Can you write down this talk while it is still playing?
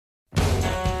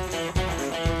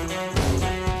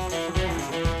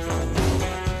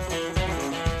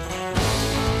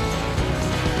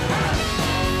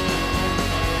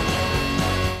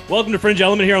Welcome to Fringe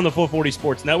Element here on the 440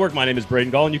 Sports Network. My name is Braden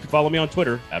Gall, and you can follow me on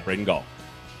Twitter at Braden Gall.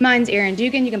 Mine's Aaron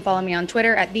Dugan. You can follow me on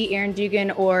Twitter at the Aaron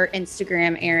Dugan or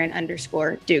Instagram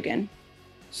Aaron_Dugan.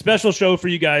 Special show for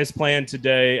you guys planned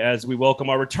today as we welcome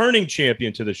our returning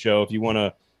champion to the show. If you want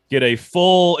to get a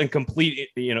full and complete,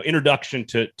 introduction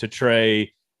to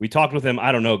Trey, we talked with him.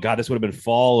 I don't know. God, this would have been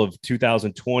fall of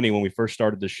 2020 when we first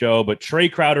started the show. But Trey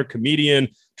Crowder, comedian,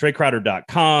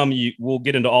 TreyCrowder.com. We'll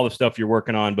get into all the stuff you're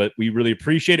working on, but we really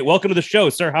appreciate it. Welcome to the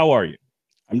show, sir. How are you?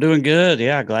 I'm doing good.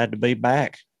 Yeah, glad to be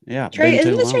back. Yeah, Trey,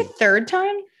 isn't this your third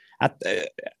time? I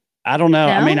don't know.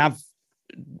 No? I mean, I've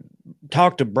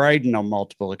talked to Braden on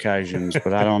multiple occasions,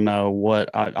 but I don't know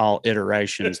what all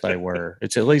iterations they were.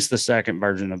 It's at least the second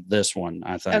version of this one,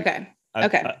 I think.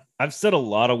 Okay. I've said a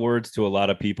lot of words to a lot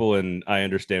of people, and I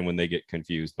understand when they get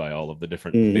confused by all of the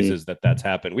different places that's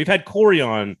happened. We've had Corey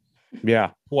on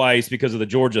twice because of the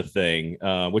Georgia thing,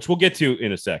 which we'll get to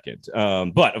in a second.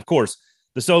 But, of course,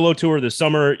 the solo tour this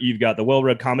summer, you've got the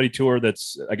Well-Read Comedy Tour.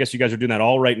 I guess you guys are doing that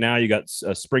all right now. You got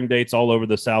spring dates all over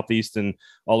the Southeast and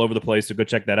all over the place, so go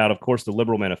check that out. Of course, the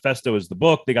Liberal Manifesto is the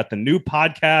book. They got the new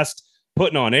podcast,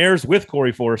 Putting on Airs with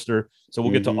Corey Forrester. So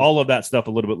we'll get to all of that stuff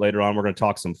a little bit later on. We're going to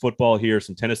talk some football here,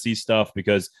 some Tennessee stuff,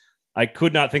 because I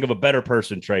could not think of a better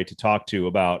person, Trey, to talk to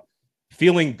about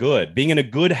feeling good, being in a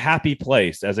good, happy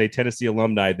place as a Tennessee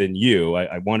alumni than you.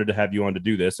 I wanted to have you on to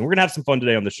do this, and we're going to have some fun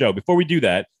today on the show. Before we do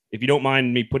that, if you don't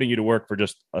mind me putting you to work for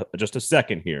just a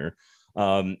second here,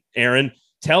 Aaron,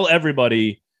 tell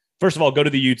everybody, first of all, go to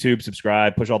the YouTube,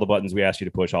 subscribe, push all the buttons we asked you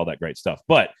to push, all that great stuff.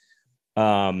 But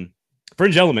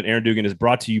Fringe Element, Aaron Dugan, is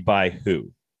brought to you by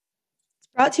who? It's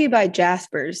brought to you by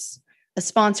Jaspers, a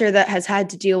sponsor that has had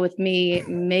to deal with me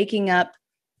making up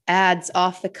ads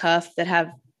off the cuff that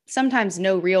have sometimes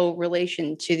no real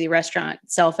relation to the restaurant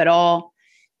itself at all.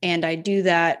 And I do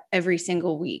that every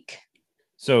single week.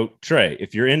 So, Trey,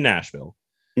 if you're in Nashville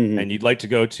and you'd like to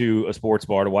go to a sports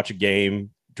bar to watch a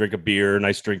game, drink a beer,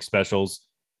 nice drink specials,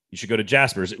 you should go to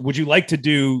Jaspers. Would you like to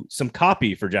do some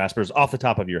copy for Jaspers off the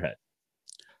top of your head?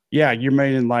 Yeah, you're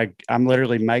meaning like I'm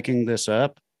literally making this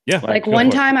up? Yeah. Like one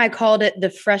time I called it the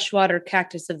freshwater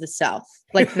cactus of the South.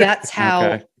 Like that's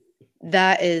how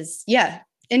that is. Yeah,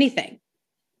 anything.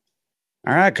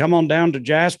 All right, come on down to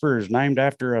Jaspers, named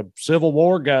after a Civil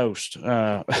War ghost. We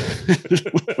got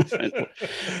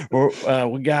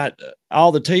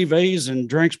all the TVs and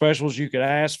drink specials you could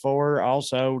ask for.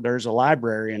 Also, there's a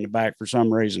library in the back for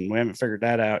some reason. We haven't figured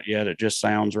that out yet. It just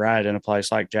sounds right in a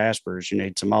place like Jaspers. You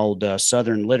need some old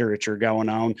Southern literature going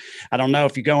on. I don't know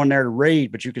if you go in there to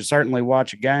read, but you can certainly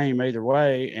watch a game either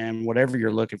way. And whatever you're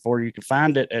looking for, you can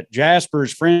find it at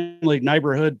Jaspers Friendly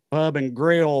Neighborhood Pub and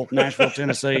Grill, Nashville,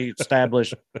 Tennessee, established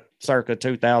circa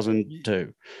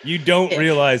 2002. You don't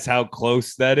realize how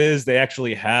close that is. They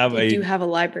actually have They do have a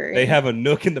library. They have a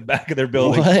nook in the back of their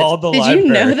building called the library. Did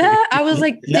you know that? I was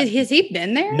like, has he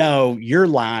been there? No, you're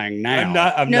lying now.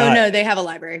 I'm not. No, they have a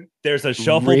library. There's a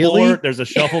shuffleboard. There's a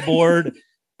shuffleboard,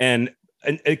 and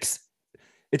it's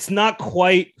not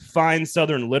quite fine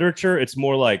Southern literature. It's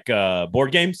more like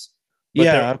board games.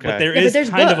 But but there's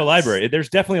kind of a library. There's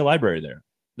definitely a library there.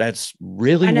 That's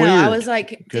really weird. I was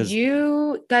like, did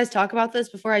you guys talk about this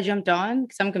before I jumped on?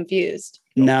 Because I'm confused.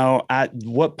 No,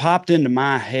 what popped into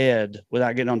my head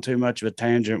without getting on too much of a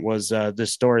tangent was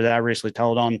this story that I recently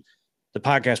told on the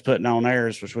podcast Putting on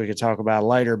Airs, which we could talk about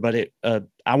later. But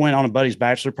I went on a buddy's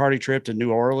bachelor party trip to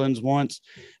New Orleans once,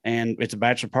 and it's a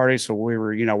bachelor party. So we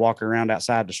were, walking around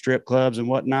outside the strip clubs and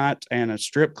whatnot. And a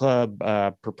strip club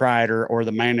proprietor or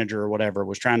the manager or whatever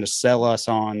was trying to sell us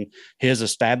on his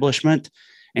establishment.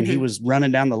 And he was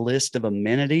running down the list of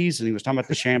amenities, and he was talking about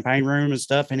the champagne room and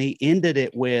stuff. And he ended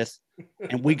it with,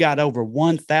 and we got over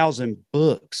 1,000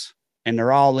 books, and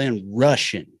they're all in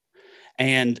Russian.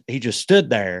 And he just stood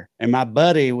there, and my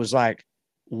buddy was like,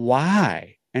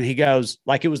 why? And he goes,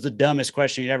 like, it was the dumbest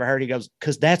question you'd ever heard. He goes,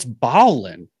 because that's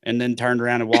balling. And then turned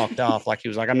around and walked off. Like, he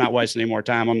was like, I'm not wasting any more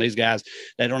time on these guys.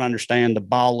 They don't understand the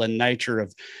balling nature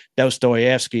of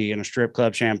Dostoevsky in a strip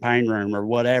club champagne room or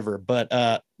whatever. But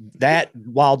that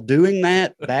while doing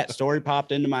that story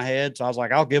popped into my head. So I was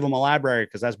like, I'll give them a library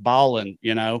because that's balling,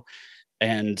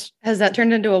 And has that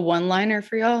turned into a one-liner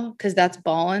for y'all? Because that's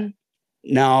balling.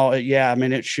 No, yeah. I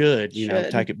mean, it should,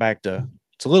 take it back to.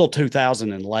 It's a little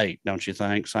 2000 and late, don't you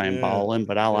think? Saying balling,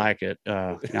 but I like it.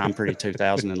 I'm pretty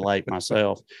 2000 and late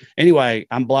myself. Anyway,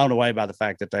 I'm blown away by the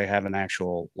fact that they have an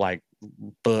actual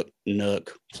book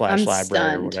nook /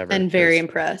 library or whatever. And very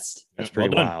impressed. That's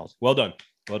pretty wild. Well done,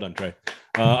 Trey.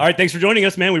 All right, thanks for joining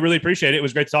us, man. We really appreciate it. It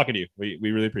was great talking to you.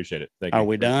 We really appreciate it. Thank you. Are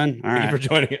we done? All right. Thank you for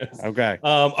joining us. Okay.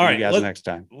 All right. See you guys next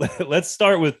time. Let's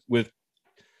start with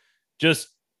just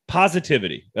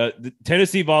positivity. The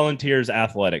Tennessee Volunteers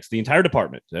athletics, the entire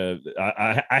department.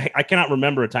 I cannot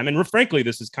remember a time, and frankly,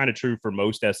 this is kind of true for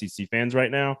most SEC fans right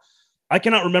now. I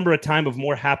cannot remember a time of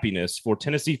more happiness for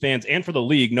Tennessee fans and for the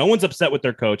league. No one's upset with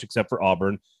their coach except for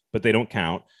Auburn, but they don't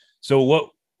count.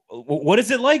 So what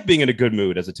is it like being in a good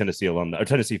mood as a Tennessee alumni or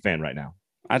Tennessee fan right now?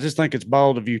 I just think it's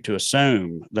bold of you to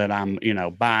assume that I'm,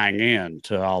 buying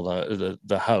into all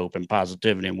the hope and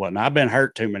positivity and whatnot. I've been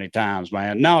hurt too many times,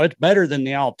 man. No, it's better than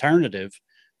the alternative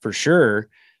for sure.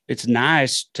 It's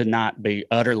nice to not be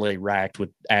utterly racked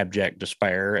with abject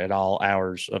despair at all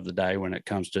hours of the day when it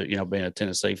comes to, being a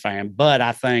Tennessee fan. But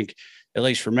I think, at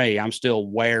least for me, I'm still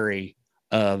wary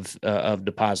of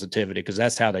the positivity, because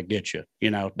that's how they get you.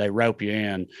 They rope you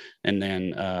in, and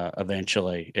then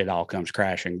eventually it all comes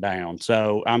crashing down.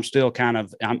 So I'm still kind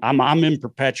of I'm in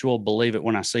perpetual believe it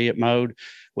when I see it mode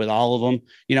with all of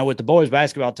them. With the boys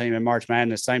basketball team in March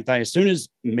Madness, same thing. As soon as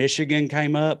Michigan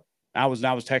came up, I was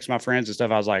texting my friends and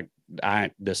stuff. I was like,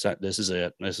 this is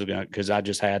it. This is gonna, because I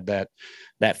just had that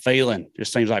feeling.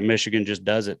 Just seems like Michigan just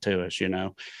does it to us.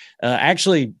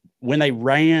 Actually, when they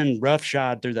ran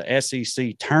roughshod through the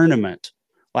SEC tournament,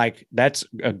 like, that's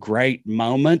a great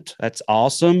moment. That's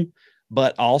awesome.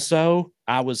 But also,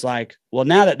 I was like, well,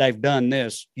 now that they've done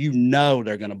this, they're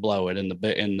going to blow it in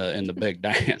the big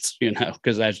dance,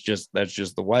 because that's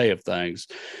just the way of things.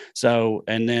 So,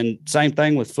 and then same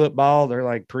thing with football. They're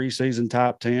like preseason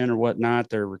top 10 or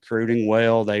whatnot. They're recruiting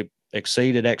well. They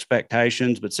exceeded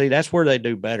expectations. But see, that's where they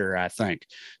do better, I think,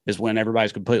 is when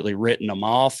everybody's completely written them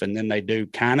off, and then they do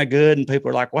kind of good, and people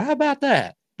are like, well, how about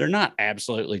that? They're not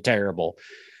absolutely terrible.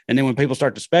 And then when people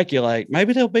start to speculate,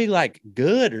 maybe they'll be like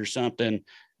good or something,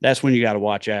 that's when you got to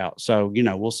watch out. So,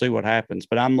 we'll see what happens.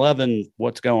 But I'm loving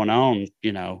what's going on,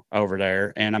 over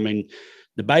there. And I mean,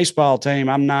 the baseball team,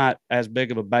 I'm not as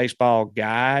big of a baseball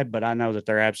guy, but I know that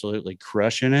they're absolutely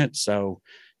crushing it. So,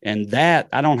 and that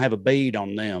I don't have a bead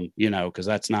on them, because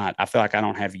that's not, I feel like I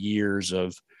don't have years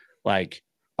of like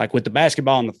with the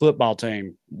basketball and the football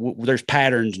team, there's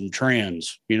patterns and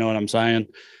trends. You know what I'm saying?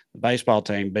 The baseball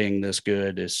team being this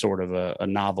good is sort of a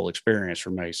novel experience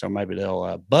for me. So maybe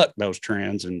they'll buck those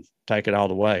trends and take it all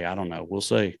the way. I don't know. We'll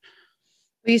see.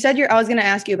 You said I was going to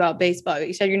ask you about baseball.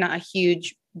 You said you're not a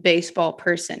huge baseball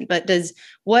person, but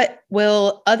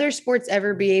will other sports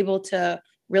ever be able to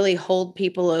really hold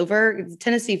people over?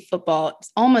 Tennessee football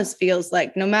almost feels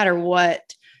like no matter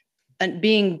what,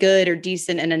 being good or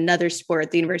decent in another sport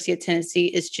at the University of Tennessee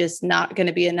is just not going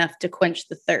to be enough to quench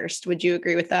the thirst. Would you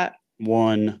agree with that?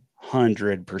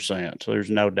 100%. So there's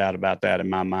no doubt about that in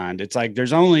my mind. It's like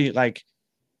there's only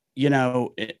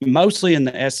mostly in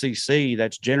the SEC,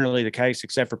 that's generally the case,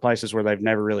 except for places where they've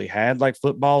never really had like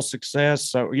football success.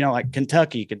 So, like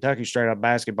Kentucky straight up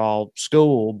basketball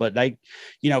school, but they,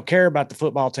 care about the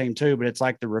football team too, but it's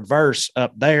like the reverse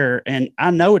up there. And I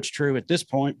know it's true at this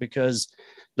point because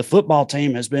the football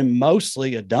team has been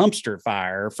mostly a dumpster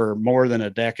fire for more than a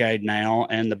decade now.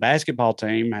 And the basketball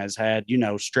team has had,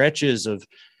 stretches of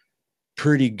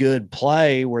pretty good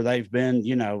play where they've been,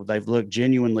 they've looked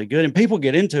genuinely good, and people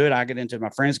get into it. I get into it. My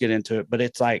friends get into it, but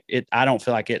it's like I don't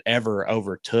feel like it ever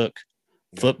overtook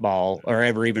football or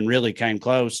ever even really came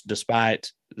close,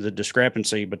 despite the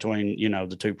discrepancy between,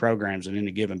 the two programs at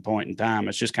any given point in time.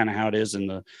 It's just kind of how it is in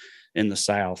the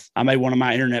South. I made one of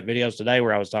my internet videos today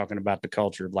where I was talking about the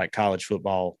culture of like college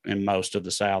football in most of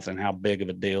the South and how big of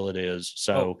a deal it is.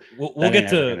 So we'll get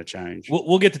to change.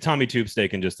 We'll get to Tommy Tubesteak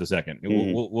in just a second.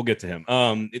 Mm-hmm. We'll get to him.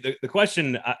 The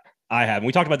question I have, and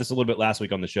we talked about this a little bit last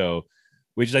week on the show,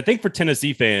 which is I think for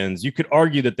Tennessee fans, you could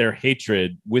argue that their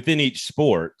hatred within each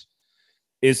sport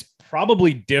is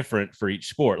probably different for each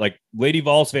sport. Like Lady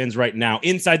Vols fans right now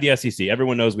inside the SEC,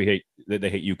 everyone knows they hate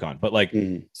UConn, but like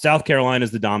South Carolina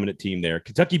is the dominant team there.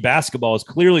 Kentucky basketball is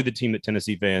clearly the team that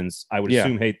Tennessee fans, I would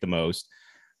assume, hate the most.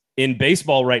 In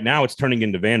baseball right now, it's turning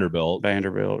into Vanderbilt.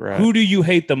 Right. Who do you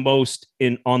hate the most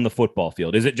on the football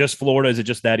field? Is it just Florida? Is it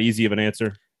just that easy of an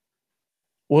answer?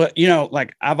 Well,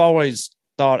 like I've always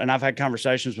thought, and I've had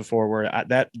conversations before where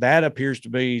that appears to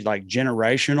be like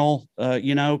generational,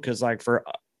 because like for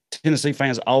Tennessee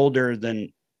fans older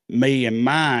than me and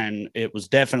mine, it was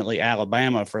definitely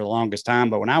Alabama for the longest time.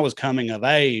 But when I was coming of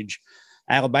age,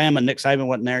 Alabama, Nick Saban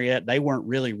wasn't there yet. They weren't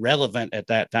really relevant at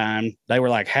that time. They were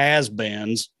like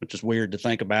has-beens, which is weird to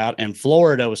think about. And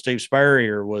Florida with Steve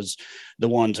Spurrier was the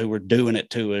ones who were doing it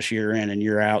to us year in and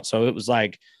year out. So it was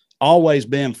like always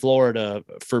been Florida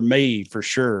for me, for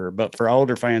sure. But for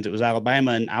older fans, it was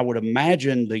Alabama. And I would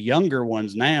imagine the younger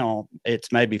ones now,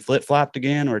 it's maybe flip-flopped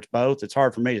again, or it's both. It's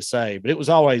hard for me to say, but it was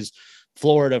always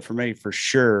Florida for me for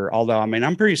sure. Although, I mean,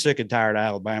 I'm pretty sick and tired of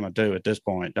Alabama too at this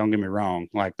point. Don't get me wrong.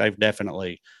 Like they've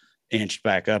definitely inched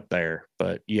back up there.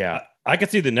 But yeah, I could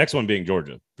see the next one being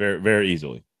Georgia very, very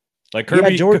easily. Like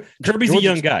Kirby's a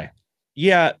young guy.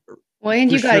 Yeah. Well,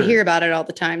 and you got to hear about it all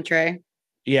the time, Trey.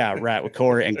 Yeah, right. With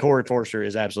Corey, and Corey Forster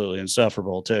is absolutely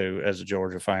insufferable too as a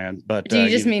Georgia fan. But do you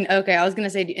just mean okay? I was going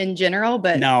to say in general,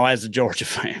 but no, as a Georgia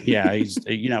fan, yeah, he's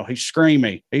he's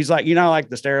screamy. He's like like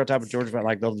the stereotype of Georgia fan,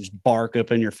 like they'll just bark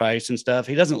up in your face and stuff.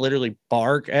 He doesn't literally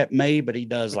bark at me, but he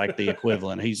does like the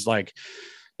equivalent. He's like,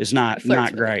 it's not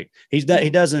great. He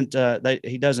doesn't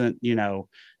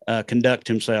conduct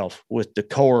himself with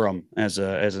decorum as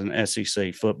an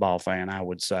SEC football fan, I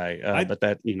would say. But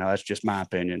that, that's just my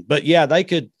opinion. But yeah,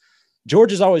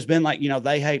 Georgia's always been like,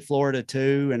 they hate Florida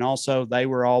too. And also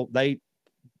they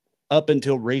up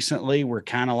until recently were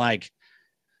kind of like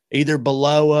either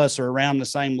below us or around the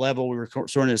same level. We were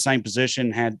sort of in the same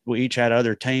position. We each had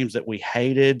other teams that we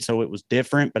hated. So it was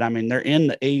different, but I mean, they're in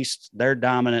the East, they're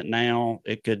dominant now.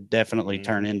 It could definitely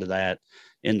turn into that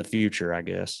in the future, I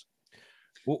guess.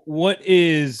 What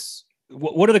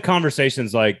are the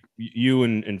conversations like you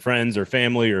and friends or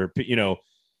family or,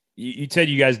 you said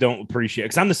you guys don't appreciate,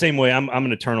 because I'm the same way. I'm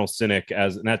an eternal cynic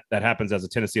and that happens as a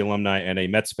Tennessee alumni and a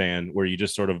Mets fan, where you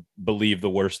just sort of believe the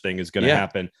worst thing is going to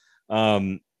happen.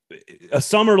 A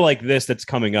summer like this that's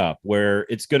coming up where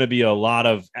it's going to be a lot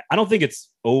of, I don't think it's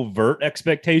overt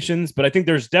expectations, but I think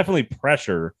there's definitely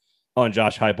pressure on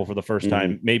Josh Heupel for the first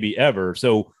time, maybe ever.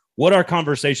 So what are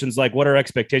conversations like? What are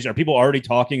expectations? Are people already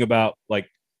talking about like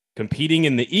competing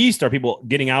in the East? Are people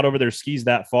getting out over their skis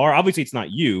that far? Obviously it's not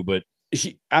you, but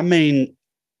I mean,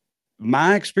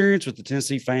 my experience with the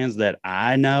Tennessee fans that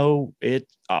I know, it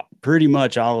pretty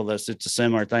much all of us, it's a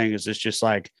similar thing. It's just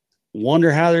like,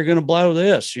 wonder how they're going to blow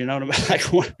this, you know what I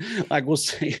mean? Like we'll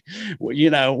see,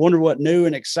 wonder what new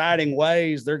and exciting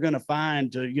ways they're going to find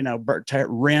to,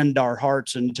 rend our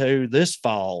hearts into this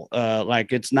fall.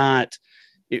 Like it's not,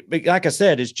 like I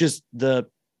said, it's just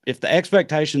if the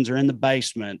expectations are in the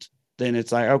basement, then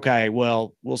it's like, okay,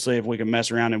 well, we'll see if we can mess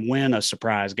around and win a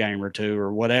surprise game or two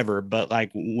or whatever. But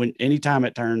like anytime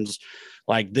it turns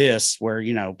like this, where,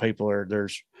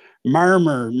 there's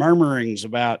murmurings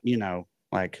about,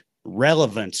 like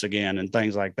relevance again and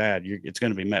things like that, it's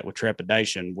going to be met with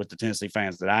trepidation with the Tennessee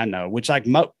fans that I know, which like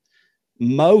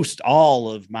most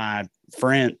all of my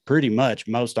friend, pretty much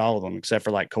most all of them, except for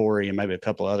like Corey and maybe a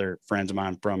couple other friends of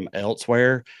mine from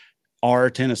elsewhere, are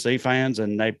Tennessee fans,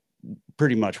 and they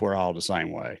pretty much were all the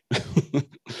same way.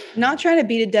 Not trying to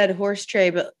beat a dead horse, Trey,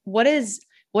 but what is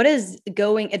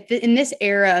going in this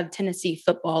era of Tennessee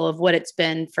football, of what it's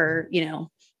been for,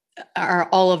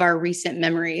 all of our recent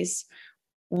memories?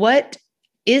 What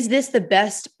is this the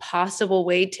best possible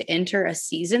way to enter a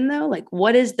season though? Like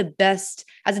what is the best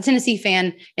as a Tennessee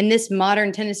fan in this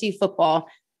modern Tennessee football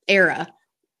era?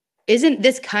 Isn't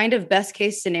this kind of best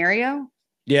case scenario?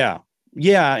 Yeah.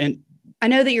 Yeah. And I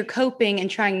know that you're coping and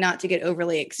trying not to get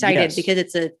overly excited because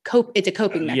it's a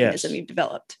coping mechanism you've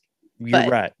developed. You're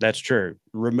right. That's true.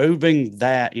 Removing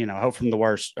that, hope from the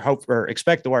worst, or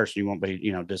expect the worst. You won't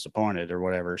be, disappointed or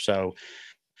whatever. So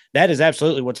that is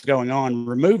absolutely what's going on.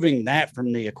 Removing that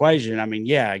from the equation. I mean,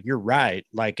 yeah, you're right.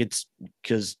 Like it's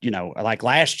because, like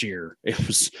last year, it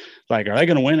was like, are they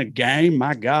going to win a game?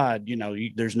 My God,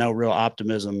 there's no real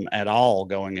optimism at all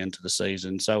going into the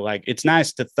season. So like, it's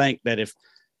nice to think that if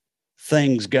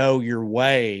things go your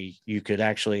way, you could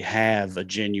actually have a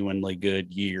genuinely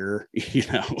good year,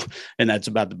 and that's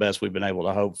about the best we've been able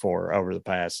to hope for over the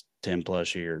past 10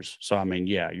 plus years. So, I mean,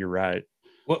 yeah, you're right.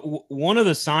 One of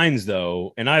the signs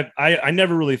though, and I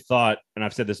never really thought, and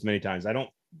I've said this many times,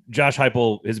 Josh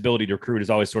Heupel, his ability to recruit has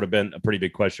always sort of been a pretty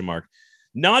big question mark.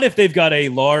 Not if they've got a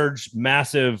large,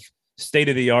 massive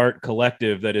state-of-the-art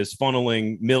collective that is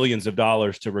funneling millions of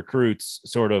dollars to recruits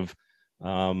sort of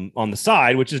on the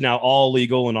side, which is now all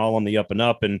legal and all on the up and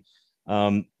up.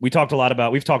 And we've talked a lot,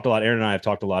 Aaron and I have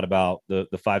talked a lot about the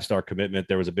 5-star commitment.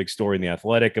 There was a big story in The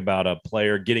Athletic about a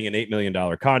player getting an $8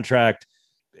 million contract.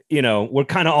 We're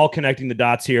kind of all connecting the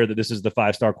dots here that this is the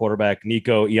 5-star quarterback,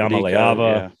 Nico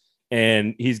Iamaleava. Yeah.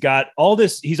 And he's got all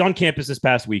this, he's on campus this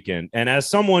past weekend. And as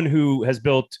someone who has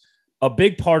built a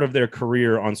big part of their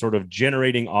career on sort of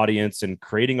generating audience and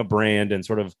creating a brand and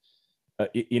sort of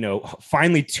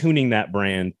finally tuning that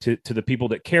brand to the people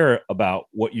that care about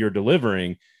what you're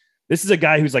delivering. This is a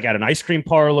guy who's like at an ice cream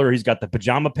parlor. He's got the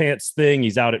pajama pants thing.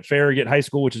 He's out at Farragut High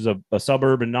School, which is a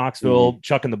suburb in Knoxville,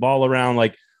 chucking the ball around.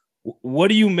 Like, what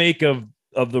do you make of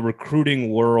the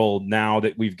recruiting world now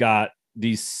that we've got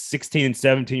these 16 and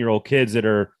 17-year-old kids that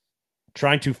are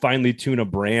trying to finally tune a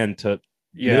brand to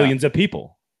millions of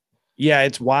people? Yeah,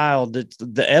 it's wild. It's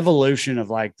the evolution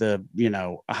of like the,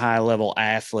 high level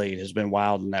athlete has been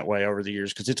wild in that way over the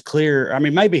years. Cause it's clear. I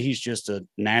mean, maybe he's just a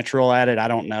natural at it. I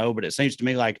don't know, but it seems to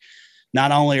me like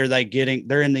not only are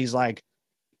they're in these like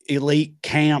elite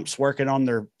camps working on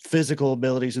their physical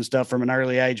abilities and stuff from an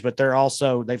early age, but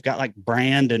they've got like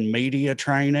brand and media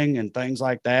training and things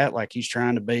like that. Like he's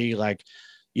trying to be like,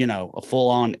 a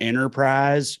full-on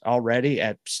enterprise already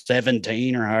at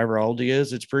 17 or however old he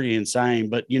is. It's pretty insane.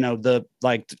 But the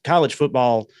college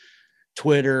football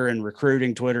Twitter and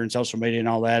recruiting Twitter and social media and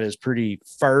all that is pretty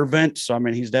fervent. So I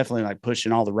mean, he's definitely like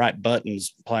pushing all the right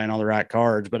buttons, playing all the right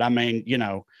cards. But I mean,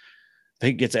 when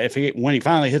he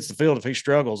finally hits the field, if he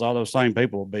struggles, all those same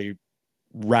people will be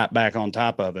right back on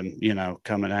top of him,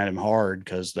 coming at him hard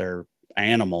because they're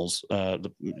animals. A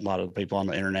lot of the people on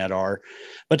the internet are,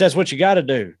 but that's what you got to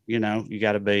do. You got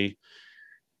to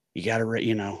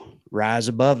rise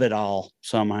above it all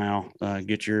somehow.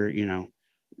 Get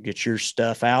your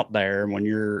stuff out there. When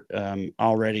you're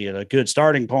already at a good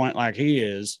starting point, like he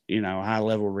is, a high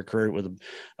level recruit with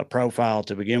a profile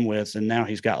to begin with, and now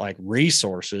he's got like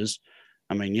resources.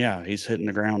 I mean, yeah, he's hitting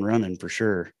the ground running for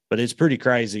sure. But it's pretty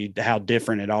crazy how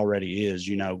different it already is.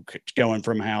 Going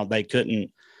from how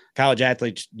college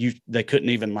athletes, they couldn't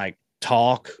even like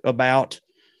talk about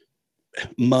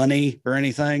money or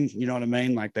anything. You know what I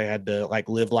mean? Like they had to like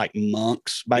live like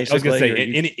monks, basically. I was going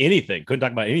to say anything. Couldn't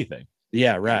talk about anything.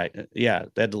 Yeah, right. Yeah,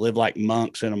 they had to live like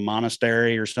monks in a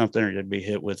monastery or something, or they'd be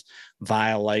hit with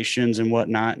violations and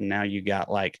whatnot. And now you got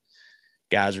like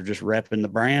guys are just repping the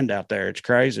brand out there. It's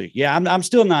crazy. Yeah, I'm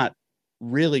still not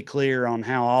really clear on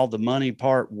how all the money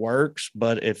part works,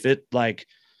 but if it like,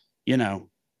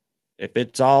 if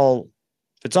it's all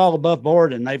above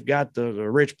board and they've got the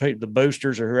rich people, the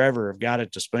boosters or whoever have got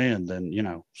it to spend, then,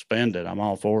 spend it. I'm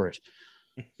all for it.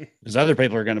 Because other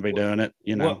people are going to be doing it.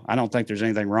 I don't think there's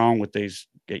anything wrong with these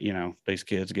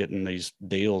kids getting these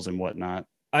deals and whatnot.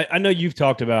 I know you've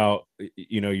talked about,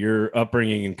 your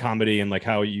upbringing in comedy and like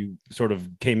how you sort of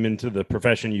came into the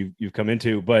profession you've come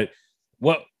into, but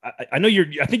I know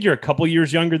I think you're a couple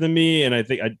years younger than me. And I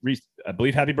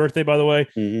believe happy birthday, by the way.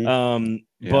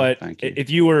 Mm-hmm. But if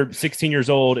you were 16 years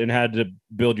old and had to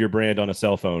build your brand on a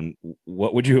cell phone,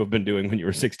 what would you have been doing when you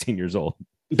were 16 years old?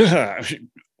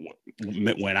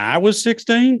 When I was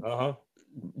 16,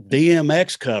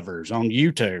 DMX covers on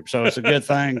YouTube. So it's a good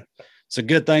thing. It's a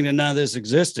good thing that none of this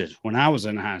existed when I was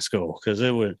in high school, because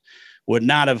it would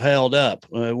not have held up.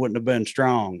 It wouldn't have been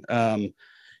strong.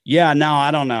 Yeah, no,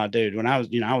 I don't know, dude. When I was,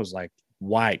 I was like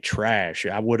white trash.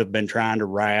 I would have been trying to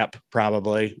rap,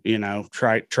 probably,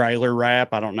 trailer rap.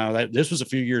 I don't know. This was a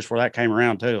few years before that came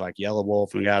around too, like Yellow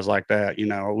Wolf and guys like that. It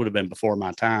would have been before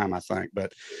my time, I think.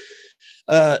 But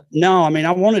no, I mean,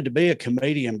 I wanted to be a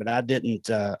comedian, but I didn't.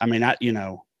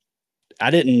 I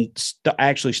didn't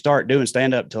actually start doing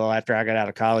stand up till after I got out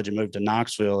of college and moved to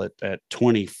Knoxville at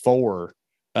 24.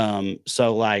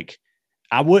 So like,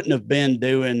 I wouldn't have been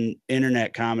doing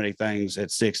internet comedy things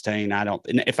at 16.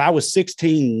 If I was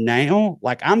 16 now,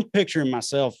 like I'm picturing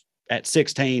myself at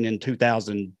 16 in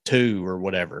 2002 or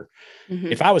whatever.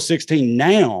 Mm-hmm. If I was 16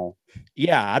 now,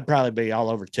 yeah, I'd probably be all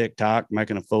over TikTok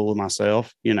making a fool of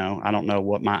myself. I don't know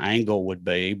what my angle would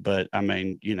be, but I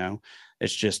mean,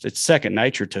 it's second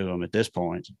nature to them at this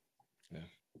point.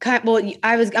 Well,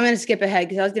 I'm going to skip ahead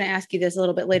because I was going to ask you this a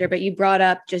little bit later, but you brought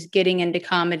up just getting into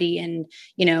comedy and,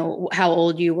 how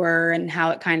old you were and how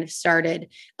it kind of started.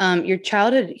 Your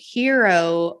childhood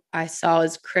hero I saw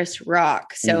is Chris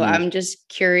Rock. So mm-hmm. I'm just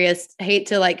curious, I hate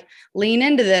to like lean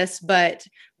into this, but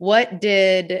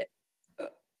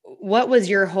what was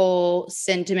your whole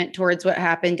sentiment towards what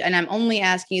happened? And I'm only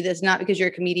asking you this, not because you're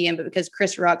a comedian, but because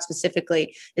Chris Rock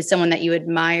specifically is someone that you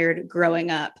admired growing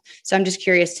up. So I'm just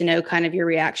curious to know kind of your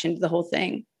reaction to the whole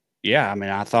thing. Yeah. I mean,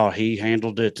 I thought he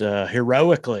handled it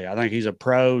heroically. I think he's a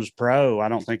pro's pro. I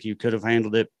don't think you could have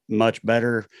handled it much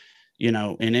better,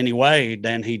 in any way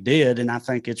than he did. And I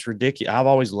think it's ridiculous. I've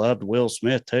always loved Will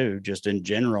Smith too, just in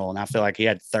general. And I feel like he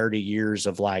had 30 years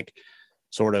of like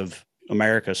sort of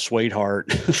America's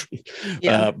sweetheart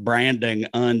branding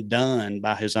undone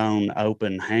by his own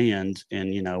open hand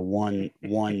in one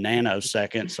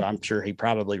nanosecond. So I'm sure he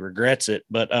probably regrets it.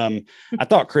 But I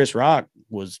thought Chris Rock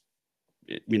was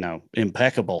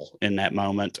impeccable in that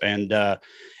moment, and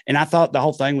I thought the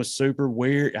whole thing was super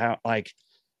weird. How like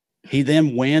He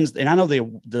then wins, and I know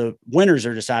the winners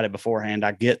are decided beforehand.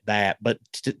 I get that, but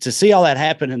to see all that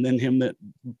happen and then him that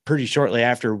pretty shortly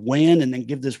after win and then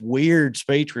give this weird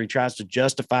speech where he tries to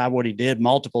justify what he did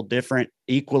multiple different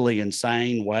equally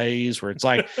insane ways, where it's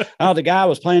like, oh, the guy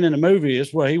was playing in a movie,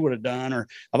 it's what he would have done, or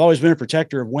I've always been a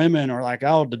protector of women, or like,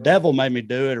 oh, the devil made me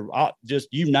do it, or just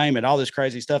you name it, all this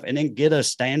crazy stuff, and then get a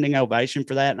standing ovation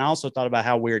for that. And I also thought about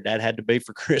how weird that had to be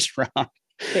for Chris Rock.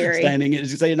 Standing and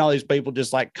seeing all these people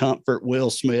just like comfort Will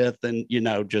Smith and, you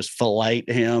know, just fillet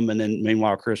him. And then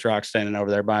meanwhile, Chris Rock's standing over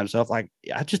there by himself. Like,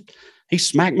 he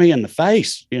smacked me in the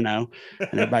face, you know,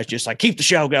 and everybody's just like, keep the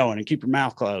show going and keep your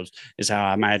mouth closed is how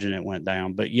I imagine it went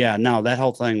down. But yeah, no, that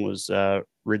whole thing was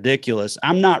ridiculous.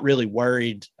 I'm not really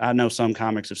worried. I know some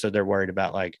comics have said they're worried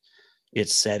about like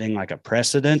it's setting like a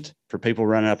precedent for people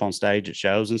running up on stage at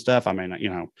shows and stuff. I mean,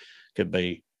 you know, could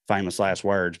be famous last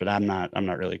words, but I'm not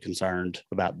really concerned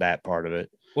about that part of it.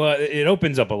 Well, it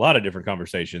opens up a lot of different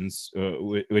conversations,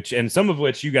 which and some of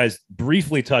which you guys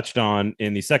briefly touched on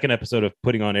in the second episode of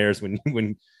Putting on Airs when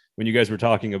you guys were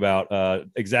talking about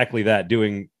exactly that,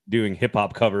 doing hip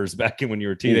hop covers back in when you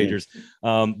were teenagers.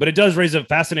 Mm-hmm. But it does raise a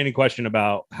fascinating question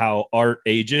about how art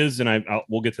ages, and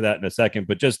we'll get to that in a second.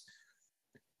 But just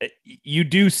you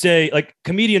do say, like,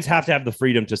 comedians have to have the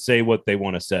freedom to say what they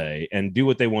want to say and do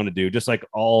what they want to do, just like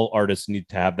all artists need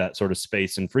to have that sort of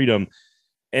space and freedom.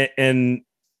 And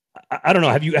I don't know,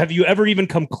 have you ever even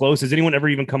come close? Has anyone ever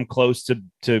even come close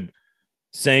to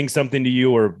saying something to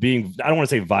you or being, I don't want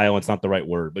to say violent's not the right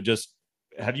word, but just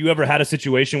have you ever had a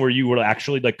situation where you were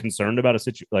actually like concerned about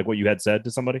like what you had said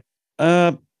to somebody?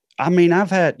 I mean, I've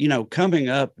had, you know, coming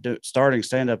up, starting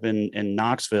stand up in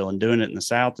Knoxville and doing it in the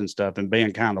South and stuff and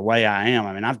being kind of the way I am.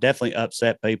 I mean, I've definitely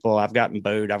upset people. I've gotten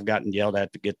booed. I've gotten yelled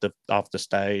at to get off the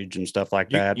stage and stuff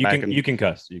like that. You can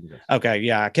cuss. You can cuss. Okay.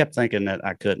 Yeah. I kept thinking that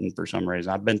I couldn't for some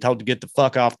reason. I've been told to get the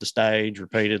fuck off the stage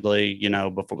repeatedly, you know,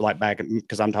 before, like back,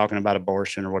 because I'm talking about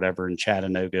abortion or whatever in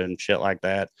Chattanooga and shit like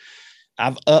that.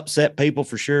 I've upset people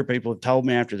for sure. People have told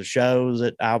me after the shows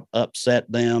that I've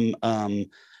upset them.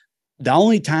 The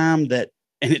only time that,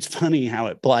 and it's funny how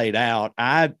it played out,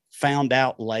 I found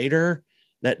out later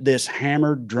that this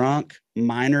hammered drunk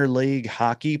minor league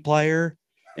hockey player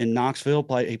in Knoxville,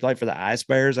 he played for the Ice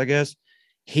Bears, I guess.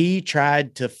 He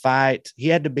tried to fight. He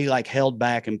had to be like held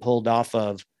back and pulled off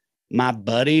of my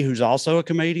buddy, who's also a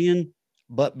comedian,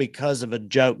 but because of a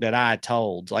joke that I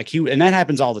told, and that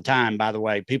happens all the time, by the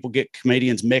way. People get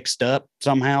comedians mixed up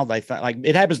somehow. They like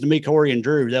it happens to me, Corey and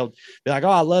Drew. They'll be like, "Oh,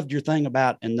 I loved your thing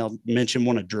about," and they'll mention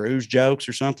one of Drew's jokes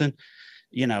or something.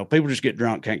 You know, people just get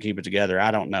drunk, can't keep it together.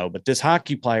 I don't know. But this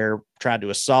hockey player tried to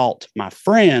assault my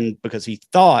friend because he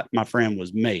thought my friend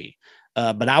was me.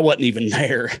 But I wasn't even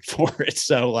there for it.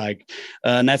 So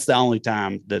and that's the only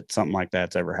time that something like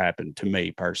that's ever happened to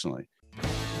me personally.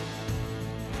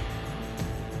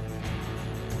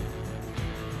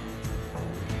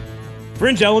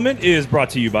 Fringe Element is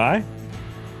brought to you by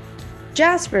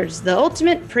Jasper's, the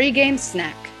ultimate pregame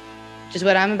snack, which is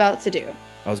what I'm about to do.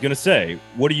 I was going to say,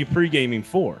 what are you pre-gaming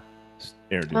for,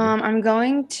 Aaron? I'm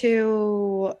going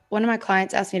to, one of my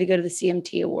clients asked me to go to the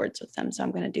CMT Awards with them, so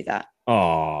I'm going to do that.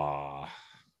 Aww.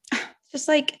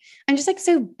 I'm just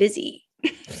so busy.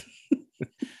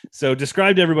 So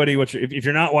describe to everybody if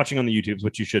you're not watching on the YouTubes,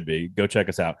 which you should be, go check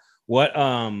us out. What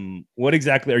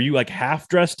exactly are you, like, half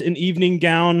dressed in evening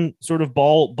gown, sort of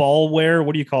ball wear?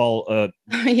 What do you call what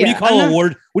do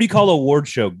you call award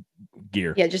show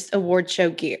gear? Yeah, just award show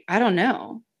gear. I don't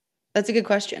know. That's a good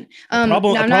question. A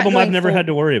problem I've never had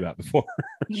to worry about before.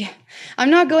 Yeah, I'm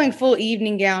not going full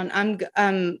evening gown.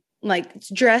 I'm like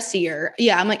dressier.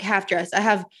 Yeah, I'm like half dressed. I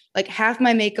have like half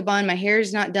my makeup on. My hair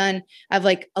is not done. I have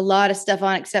like a lot of stuff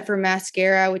on except for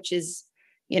mascara, which is,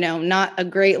 you know, not a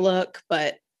great look,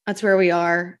 but that's where we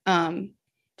are.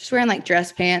 Just wearing like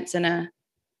dress pants and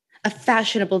a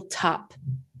fashionable top.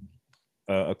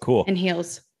 Cool. And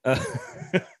heels.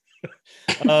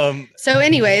 So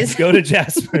anyways, go to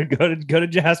Jasper. Go to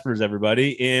Jasper's, everybody,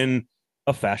 in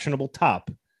a fashionable top,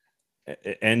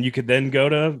 and you could then go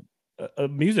to a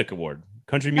music award,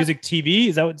 Country Music TV.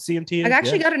 Is that what CMT is? I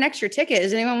actually got an extra ticket.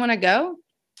 Does anyone want to go?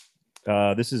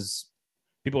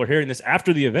 People are hearing this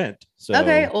after the event. So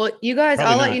okay, well, you guys,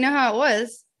 I'll let you know how it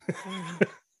was.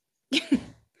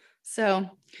 So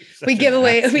we give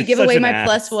away my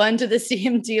 +1 to the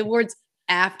CMT Awards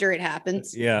after it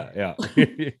happens. Yeah.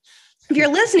 If you're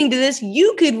listening to this,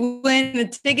 you could win a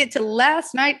ticket to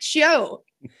last night's show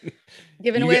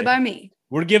given away by me.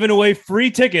 We're giving away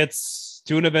free tickets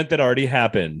to an event that already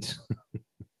happened.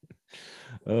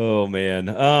 Oh man.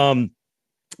 All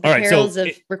right. Perils of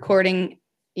recording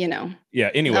Yeah.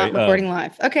 Anyway, not recording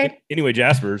live. Okay. Anyway,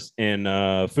 Jasper's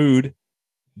and food,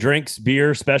 drinks,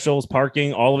 beer, specials,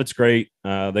 parking, all of it's great.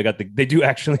 They do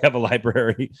actually have a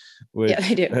library, which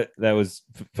they do. That was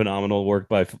phenomenal work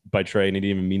by Trey, and he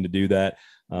didn't even mean to do that.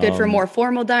 Good for more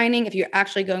formal dining if you're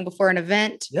actually going before an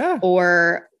event. Yeah.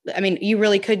 Or, I mean, you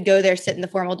really could go there, sit in the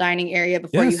formal dining area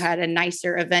before you had a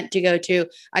nicer event to go to.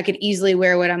 I could easily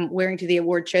wear what I'm wearing to the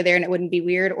award show there and it wouldn't be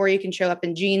weird. Or you can show up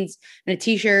in jeans and a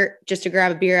t-shirt just to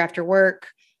grab a beer after work.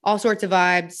 All sorts of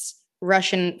vibes.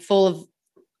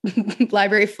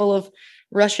 Library full of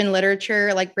Russian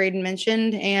literature, like Braden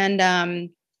mentioned. And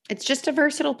it's just a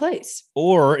versatile place.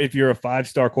 Or if you're a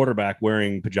 5-star quarterback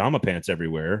wearing pajama pants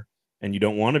everywhere, and you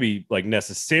don't want to be like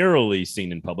necessarily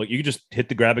seen in public, you can just hit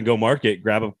the grab and go market,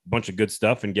 grab a bunch of good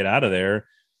stuff and get out of there.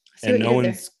 And no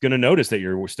one's going to notice that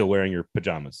you're still wearing your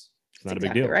pajamas. It's not a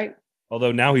big deal. Right.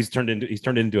 Although now he's turned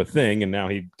into a thing, and now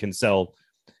he can sell.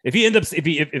 If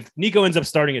Nico ends up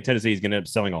starting at Tennessee, he's going to end up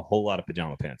selling a whole lot of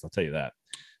pajama pants. I'll tell you that.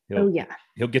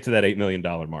 He'll get to that $8 million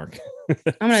mark.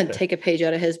 I'm going to take a page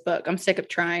out of his book. I'm sick of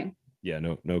trying. Yeah,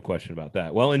 no question about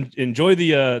that. Well, enjoy the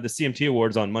CMT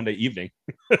Awards on Monday evening.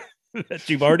 That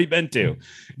you've already been to.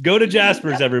 Go to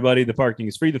Jasper's, everybody. The parking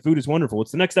is free. The food is wonderful.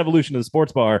 It's the next evolution of the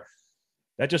sports bar.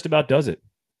 That just about does it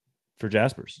for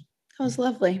Jasper's. That was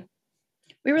lovely.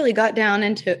 We really got down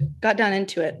into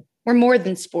it. We're more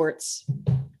than sports.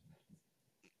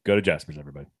 Go to Jasper's,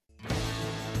 everybody.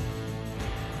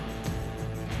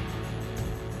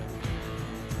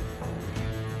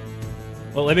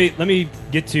 Well, let me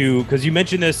get to, because you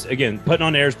mentioned this again, Putting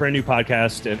on Air's brand new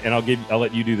podcast, and I'll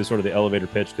let you do the sort of the elevator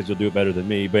pitch because you'll do it better than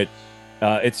me. But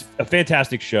it's a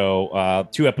fantastic show.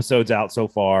 2 episodes out so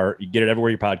far. You get it everywhere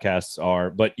your podcasts are.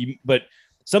 But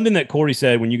something that Corey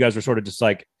said when you guys were sort of just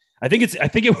like, I think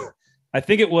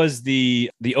it was the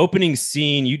opening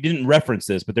scene. You didn't reference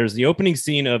this, but there's the opening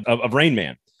scene of Rain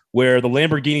Man, where the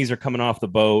Lamborghinis are coming off the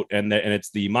boat and it's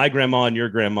the my grandma and your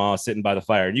grandma sitting by the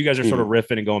fire. And you guys are sort of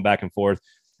riffing and going back and forth.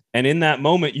 And in that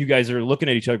moment, you guys are looking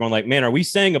at each other going like, man, are we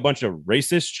saying a bunch of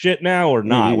racist shit now or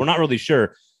not? We're not really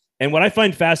sure. And what I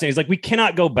find fascinating is like, we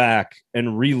cannot go back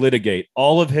and relitigate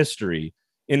all of history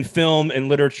in film and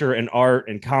literature and art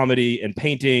and comedy and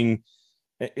painting.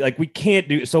 Like we can't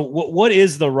do. So what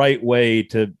is the right way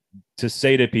to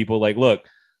say to people like, look,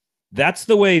 that's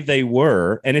the way they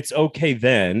were, and it's okay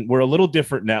then. We're a little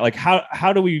different now. Like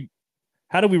how do we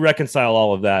reconcile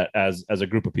all of that as a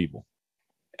group of people?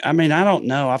 I mean, I don't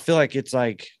know. I feel like it's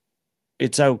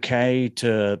okay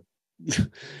to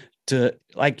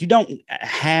like, you don't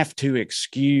have to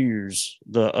excuse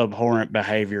the abhorrent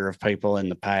behavior of people in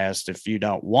the past if you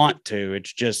don't want to.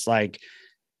 It's just like,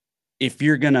 if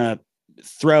you're going to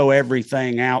throw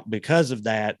everything out because of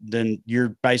that, then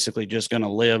you're basically just going to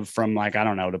live from like, I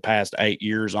don't know, the past 8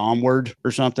 years onward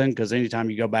or something. Because anytime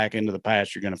you go back into the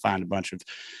past, you're going to find a bunch of,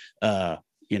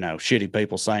 shitty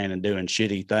people saying and doing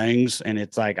shitty things. And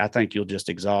it's like, I think you'll just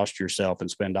exhaust yourself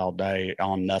and spend all day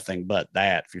on nothing but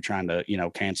that. If you're trying to,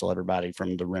 cancel everybody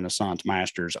from the Renaissance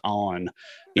masters on,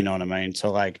 you know what I mean?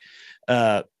 So like,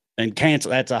 and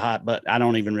cancel, that's a hot, but I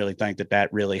don't even really think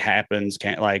that really happens.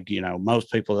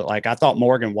 Most people that like, I thought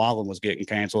Morgan Wallen was getting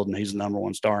canceled and he's the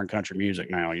 #1 star in country music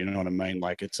now. You know what I mean?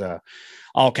 Like it's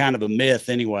all kind of a myth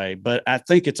anyway, but I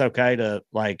think it's okay to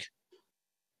like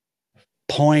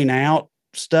point out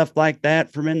stuff like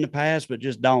that from in the past, but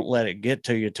just don't let it get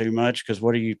to you too much. Cause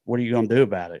what are you going to do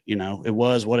about it? It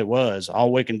was what it was.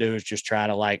 All we can do is just try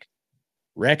to like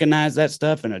recognize that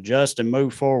stuff and adjust and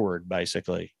move forward,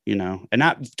 basically,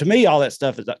 and to me, all that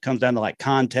stuff comes down to like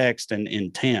context and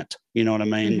intent. You know what I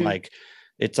mean? Mm-hmm. Like,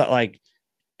 it's like,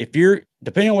 if you're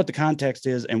depending on what the context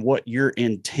is and what your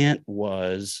intent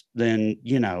was, then,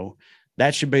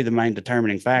 that should be the main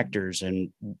determining factors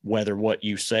and whether what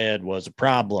you said was a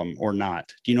problem or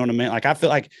not. Do you know what I mean? Like, I feel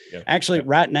like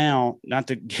right now, not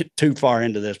to get too far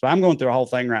into this, but I'm going through a whole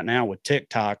thing right now with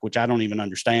TikTok, which I don't even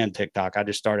understand TikTok. I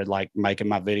just started like making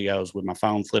my videos with my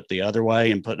phone flipped the other way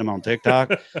and putting them on TikTok.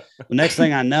 The next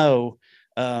thing I know,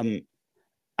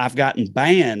 I've gotten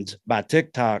banned by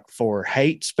TikTok for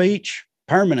hate speech.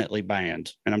 Permanently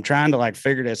banned. And I'm trying to like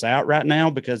figure this out right now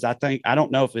because I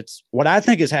don't know if it's what I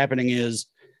think is happening is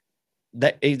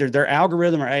that either their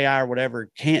algorithm or AI or whatever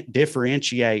can't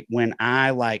differentiate when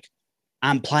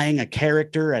I'm playing a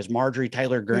character as Marjorie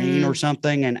Taylor Greene or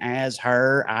something. And as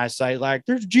her, I say like,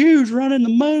 there's Jews running the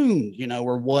moon,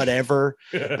 or whatever.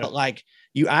 But like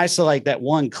you isolate that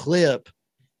one clip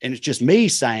and it's just me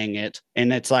saying it.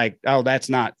 And it's like, oh,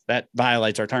 that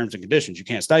violates our terms and conditions. You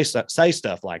can't say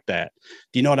stuff like that.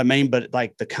 Do you know what I mean? But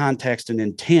like the context and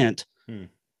intent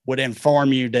would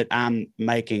inform you that I'm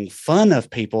making fun of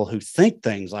people who think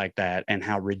things like that and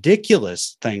how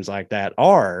ridiculous things like that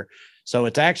are. So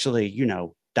it's actually, you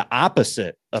know, the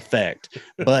opposite effect.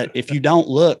 But if you don't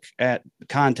look at the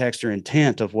context or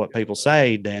intent of what people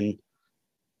say, then,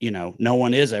 you know, no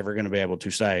one is ever going to be able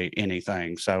to say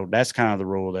anything. So that's kind of the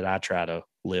rule that I try to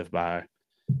live by.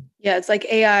 Yeah, it's like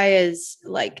AI is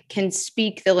like can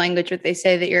speak the language, but they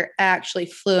say that you're actually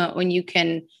fluent when you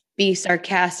can be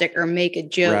sarcastic or make a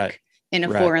joke in a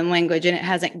foreign language, and it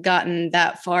hasn't gotten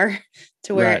that far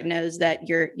to where it knows that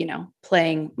you're, you know,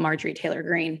 playing Marjorie Taylor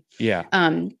Greene. Yeah.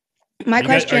 My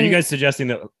question: are you guys suggesting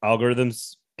that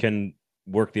algorithms can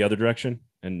work the other direction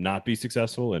and not be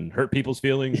successful and hurt people's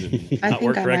feelings and not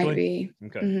work correctly? Might be.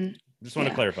 Okay. Mm-hmm. Just want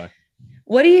to clarify.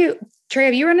 What do you, Trey,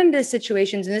 have you run into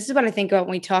situations, and this is what I think about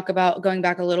when we talk about going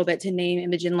back a little bit to name,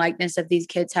 image, and likeness of these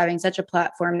kids having such a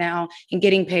platform now and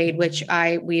getting paid, which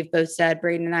we've both said,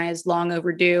 Braden and I, is long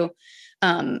overdue.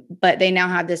 But they now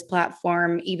have this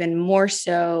platform even more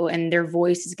so, and their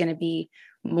voice is going to be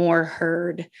more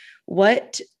heard.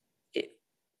 What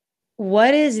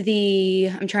is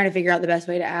I'm trying to figure out the best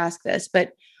way to ask this,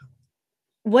 but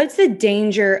what's the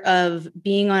danger of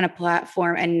being on a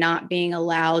platform and not being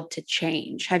allowed to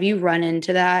change? Have you run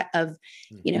into that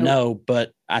No,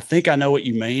 but I think I know what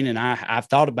you mean. And I've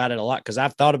thought about it a lot, because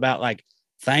I've thought about, like,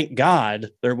 thank God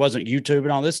there wasn't YouTube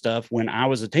and all this stuff when I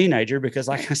was a teenager, because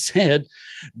like I said,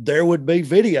 there would be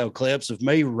video clips of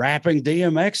me rapping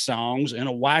DMX songs in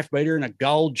a wife beater and a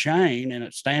gold chain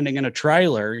and standing in a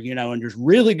trailer, you know, and just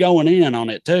really going in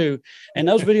on it too. And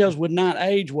those videos would not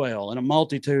age well in a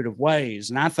multitude of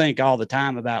ways. And I think all the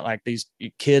time about, like, these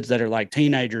kids that are like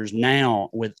teenagers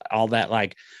now with all that,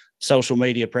 like, social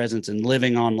media presence and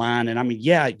living online. And I mean,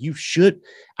 yeah, you should.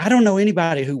 I don't know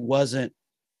anybody who wasn't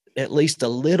at least a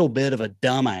little bit of a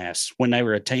dumbass when they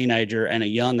were a teenager and a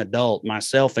young adult,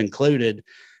 myself included.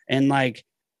 And, like,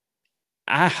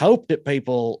 I hope that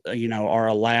people, you know, are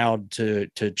allowed to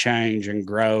change and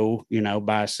grow, you know,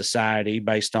 by society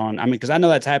based on, I mean, because I know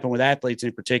that's happened with athletes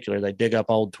in particular. They dig up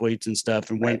old tweets and stuff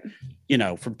and went, you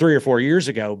know, from 3 or 4 years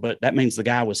ago, but that means the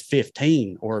guy was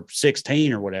 15 or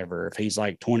 16 or whatever, if he's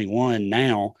like 21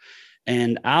 now.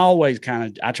 And I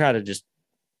try to just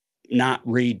not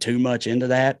read too much into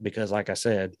that, because like I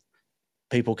said,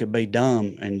 people could be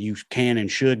dumb, and you can and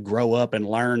should grow up and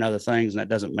learn other things. And that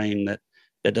doesn't mean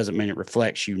it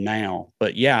reflects you now.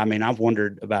 But yeah, I mean, I've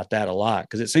wondered about that a lot,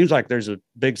 because it seems like there's a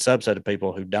big subset of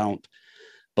people who don't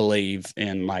believe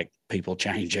in, like, people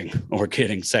changing or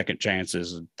getting second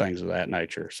chances and things of that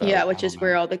nature. So yeah, which is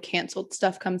where all the canceled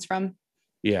stuff comes from.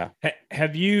 Yeah.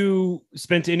 Have you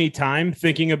spent any time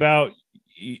thinking about,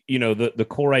 you know, the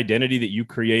core identity that you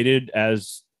created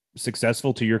as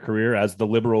successful to your career as the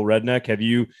liberal redneck? Have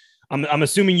you, I'm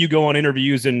assuming you go on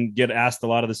interviews and get asked a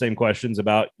lot of the same questions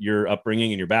about your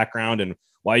upbringing and your background and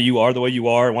why you are the way you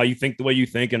are and why you think the way you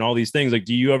think and all these things. Like,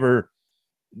 do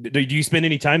you spend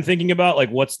any time thinking about,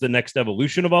 like, what's the next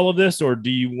evolution of all of this? Or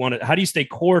how do you stay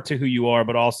core to who you are,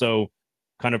 but also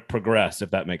kind of progress,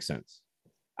 if that makes sense?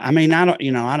 I mean, I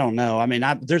don't know. I mean,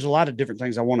 there's a lot of different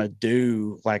things I want to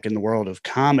do, like in the world of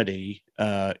comedy,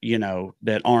 you know,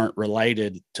 that aren't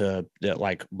related to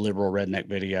like liberal redneck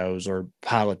videos or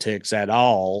politics at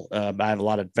all. I have a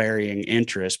lot of varying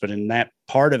interests, but in that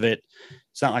part of it,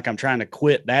 it's not like I'm trying to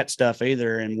quit that stuff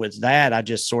either. And with that, I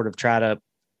just sort of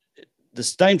the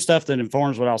same stuff that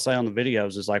informs what I'll say on the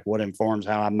videos is like what informs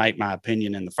how I make my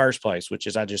opinion in the first place, which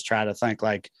is I just try to think,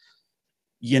 like,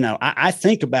 you know, I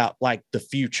think about, like, the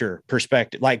future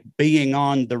perspective, like being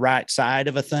on the right side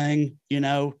of a thing, you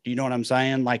know, do you know what I'm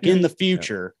saying? Like, in the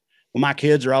future, when my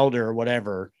kids are older or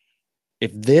whatever,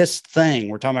 if this thing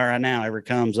we're talking about right now ever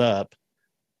comes up,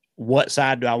 what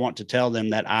side do I want to tell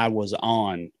them that I was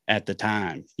on at the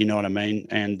time? You know what I mean?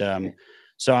 And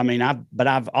so, I mean,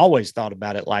 I've always thought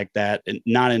about it like that, and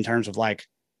not in terms of, like,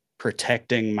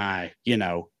 protecting my, you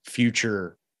know,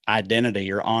 future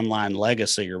identity or online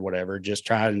legacy or whatever, just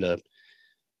trying to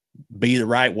be the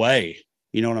right way.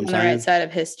 You know what I'm saying? On the right side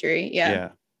of history. Yeah.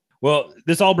 Well,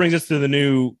 this all brings us to the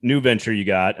new venture you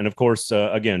got. And of course,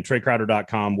 again,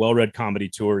 TreyCrowder.com, well-read comedy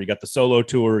tour. You got the solo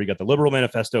tour, you got the Liberal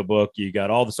Manifesto book, you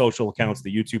got all the social accounts,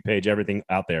 the YouTube page, everything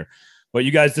out there. But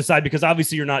you guys decide, because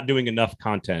obviously you're not doing enough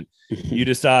content, you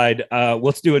decide,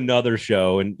 let's do another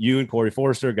show. And you and Corey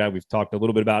Forrester, a guy we've talked a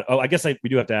little bit about. Oh, I guess we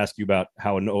do have to ask you about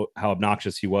how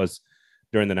obnoxious he was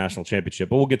during the national championship,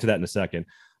 but we'll get to that in a second.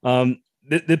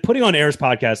 The Putting on Airs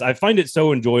podcast, I find it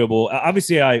so enjoyable.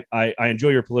 Obviously, I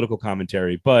enjoy your political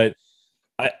commentary, but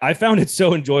I found it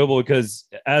so enjoyable because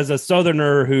as a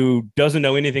Southerner who doesn't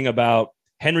know anything about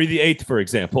Henry VIII, for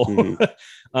example.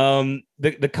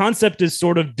 The concept is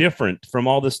sort of different from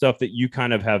all the stuff that you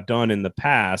kind of have done in the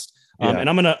past. And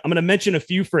I'm gonna mention a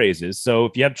few phrases. So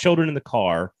if you have children in the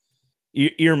car,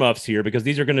 earmuffs here, because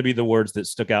these are going to be the words that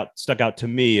stuck out to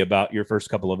me about your first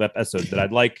couple of episodes that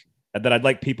I'd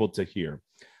like people to hear.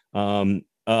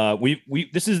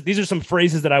 These are some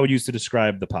phrases that I would use to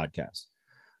describe the podcast.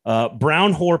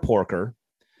 Brown whore porker,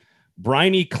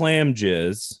 briny clam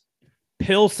jizz,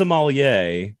 pill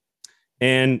sommelier,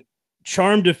 and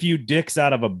charmed a few dicks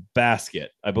out of a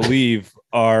basket, I believe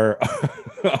are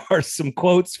some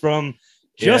quotes from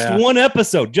just one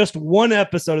episode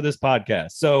of this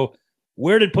podcast. So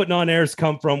where did Putting On Airs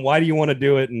come from? Why do you want to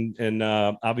do it? And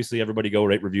obviously everybody go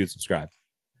rate, review, subscribe.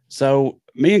 So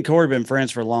me and Corey have been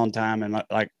friends for a long time. And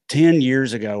like 10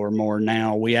 years ago or more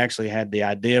now, we actually had the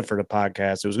idea for the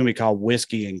podcast. It was going to be called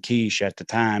Whiskey and Quiche at the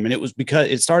time. And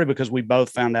it started because we both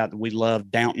found out that we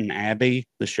loved Downton Abbey,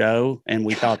 the show. And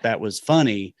we thought that was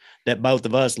funny that both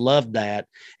of us loved that.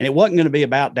 And it wasn't going to be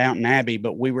about Downton Abbey,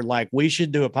 but we were like, we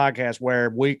should do a podcast where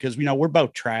because we're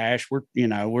both trash.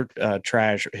 We're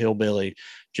trash hillbilly,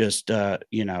 just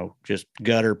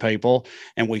gutter people.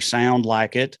 And we sound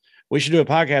like it. We should do a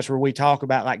podcast where we talk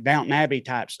about like Downton Abbey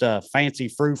type stuff, fancy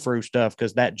frou-frou stuff,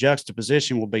 because that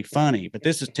juxtaposition will be funny. But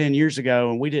this is 10 years ago,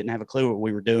 and we didn't have a clue what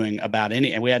we were doing about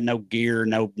and we had no gear,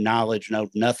 no knowledge, no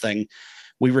nothing.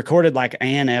 We recorded like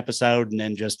an episode and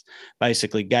then just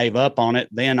basically gave up on it.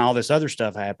 Then all this other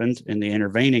stuff happened in the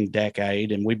intervening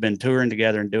decade, and we've been touring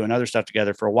together and doing other stuff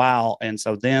together for a while. And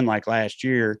so then like last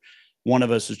year, one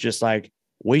of us was just like,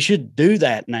 we should do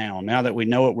that now that we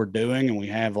know what we're doing and we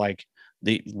have like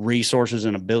the resources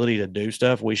and ability to do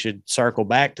stuff, we should circle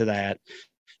back to that,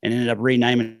 and ended up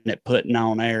renaming it Putting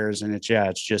On Airs. And it's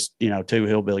just, two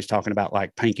hillbillies talking about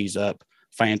like pinkies up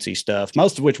fancy stuff,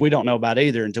 most of which we don't know about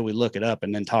either until we look it up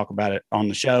and then talk about it on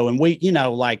the show. And we,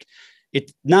 like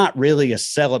it's not really a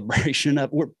celebration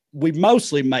of, we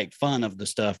mostly make fun of the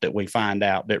stuff that we find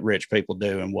out that rich people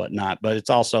do and whatnot, but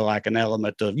it's also like an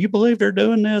element of, you believe they're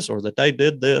doing this or that they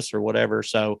did this or whatever.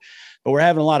 So, but we're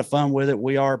having a lot of fun with it.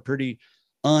 We are pretty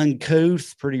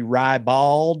uncouth, pretty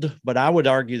ribald, but I would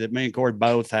argue that me and Corey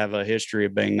both have a history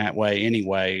of being that way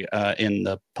anyway, in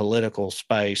the political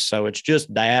space. So it's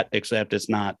just that, except it's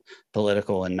not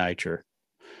political in nature.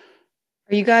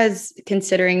 Are you guys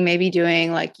considering maybe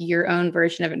doing like your own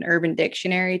version of an Urban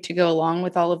Dictionary to go along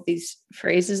with all of these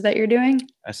phrases that you're doing?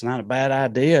 That's not a bad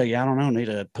idea. Yeah, I don't know. Need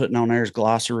a Putting On Airs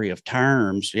glossary of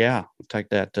terms. Yeah, we'll take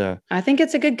that. I think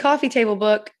it's a good coffee table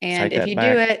book. And if you do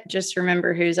it, just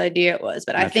remember whose idea it was.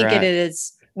 But I think it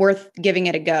is worth giving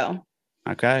it a go.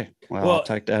 Okay. Well, I'll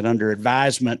take that under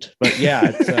advisement. But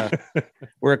yeah, it's,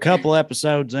 we're a couple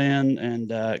episodes in,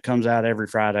 and it comes out every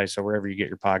Friday. So wherever you get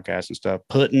your podcasts and stuff,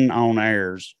 Putting On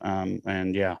Airs.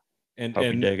 And yeah, hope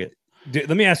you dig it.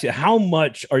 Let me ask you, how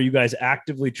much are you guys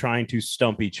actively trying to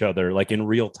stump each other like in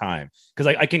real time? Because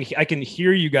I can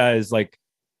hear you guys like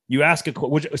you ask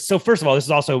so first of all, this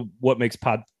is also what makes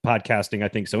podcasting, I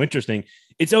think, so interesting.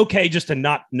 It's okay just to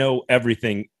not know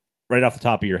everything right off the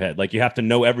top of your head. Like you have to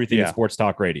know everything in sports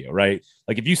talk radio, right?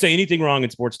 Like if you say anything wrong in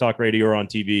sports talk radio or on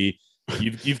TV,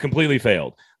 you've completely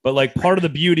failed. But like part of the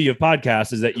beauty of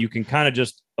podcasts is that you can kind of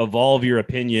just evolve your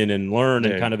opinion and learn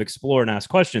and kind of explore and ask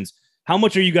questions. How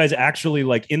much are you guys actually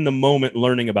like in the moment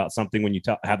learning about something when you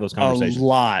have those conversations? A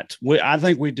lot. I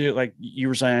think we do, like you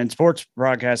were saying, sports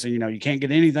broadcasting, you can't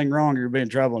get anything wrong, you'll be in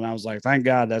trouble. And I was like, thank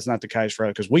God that's not the case for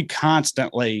us, because we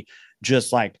constantly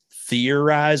just like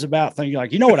theorize about things.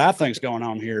 Like, what I think's going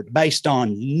on here based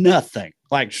on nothing,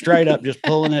 like straight up just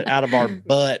pulling it out of our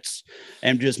butts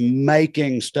and just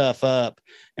making stuff up.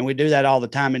 And we do that all the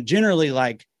time. And generally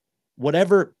like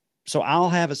whatever. So I'll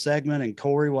have a segment and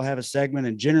Corey will have a segment.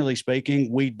 And generally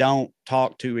speaking, we don't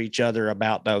talk to each other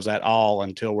about those at all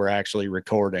until we're actually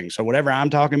recording. So whatever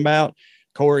I'm talking about,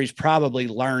 Corey's probably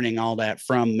learning all that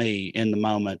from me in the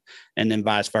moment, and then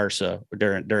vice versa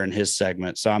during his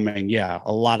segment. So, I mean, yeah,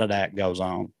 a lot of that goes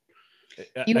on.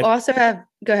 You also have,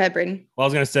 go ahead, Braden. Well, I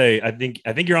was going to say, I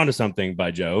think you're onto something,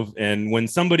 by Jove. And when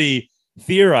somebody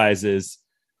theorizes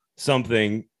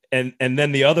something and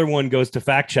then the other one goes to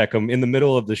fact check them in the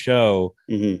middle of the show,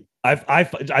 mm-hmm.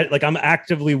 I'm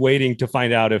actively waiting to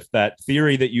find out if that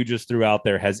theory that you just threw out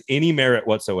there has any merit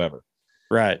whatsoever.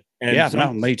 Right. And yeah,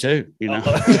 no, me too.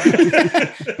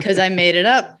 Because I made it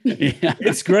up. Yeah.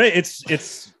 It's great.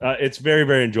 It's very,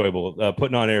 very enjoyable.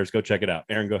 Putting On Airs. Go check it out.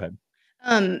 Aaron, go ahead.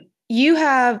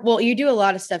 You do a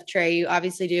lot of stuff, Trey. You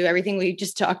obviously do everything we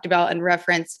just talked about and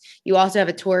reference. You also have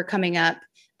a tour coming up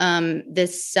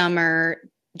this summer,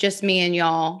 just me and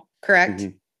y'all, correct?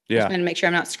 Mm-hmm. Yeah. Just want to make sure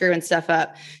I'm not screwing stuff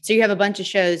up. So you have a bunch of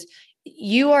shows.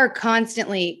 you are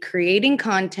constantly creating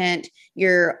content.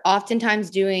 You're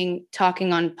oftentimes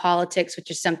talking on politics,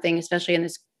 which is something, especially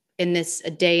in this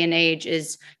day and age,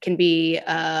 can be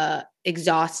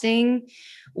exhausting.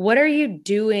 What are you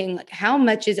doing? Like, how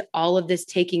much is all of this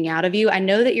taking out of you? I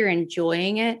know that you're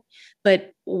enjoying it,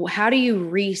 but how do you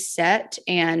reset?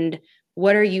 And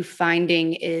what are you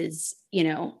finding is,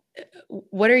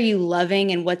 what are you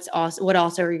loving, and what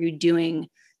also are you doing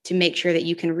to make sure that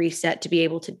you can reset to be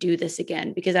able to do this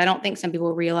again? Because I don't think some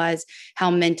people realize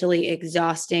how mentally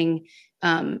exhausting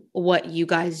what you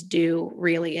guys do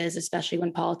really is, especially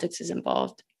when politics is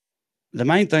involved. The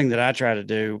main thing that I try to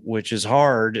do, which is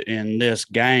hard in this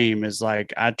game, is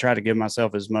like I try to give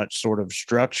myself as much sort of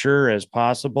structure as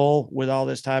possible with all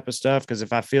this type of stuff. Because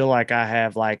if I feel like I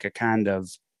have like a kind of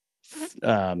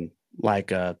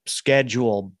like a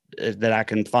schedule that I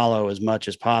can follow as much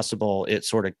as possible, it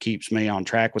sort of keeps me on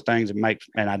track with things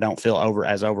and I don't feel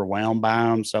as overwhelmed by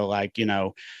them. So like,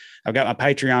 I've got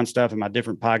my Patreon stuff and my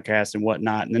different podcasts and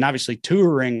whatnot. And then obviously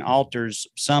touring alters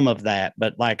some of that,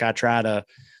 but like I try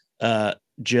to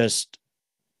just,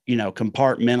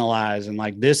 compartmentalize and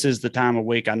like, this is the time of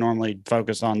week I normally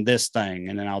focus on this thing.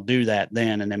 And then I'll do that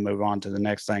then, and then move on to the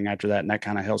next thing after that. And that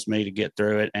kind of helps me to get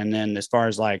through it. And then as far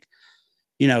as like,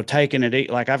 taking it,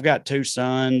 like I've got 2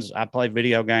 sons, I play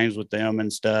video games with them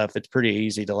and stuff. It's pretty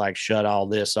easy to like shut all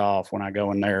this off when I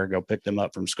go in there, go pick them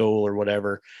up from school or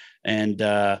whatever. And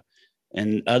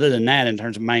other than that, in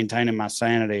terms of maintaining my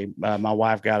sanity, my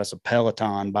wife got us a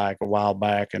Peloton bike a while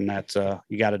back, and that's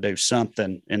you got to do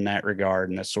something in that regard.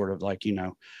 And that's sort of like,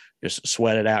 just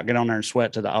sweat it out, get on there and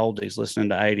sweat to the oldies, listening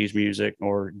to 80s music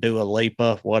or do a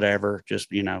Lipa, whatever,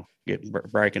 just,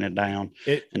 breaking it down.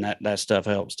 And that stuff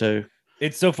helps too.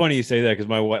 It's so funny you say that, because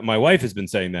my wife has been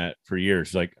saying that for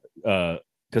years. Like,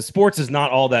 because sports is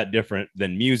not all that different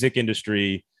than music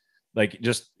industry. Like,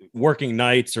 just working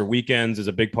nights or weekends is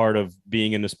a big part of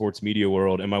being in the sports media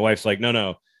world. And my wife's like,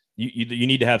 no, you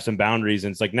need to have some boundaries.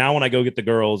 And it's like, now when I go get the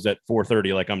girls at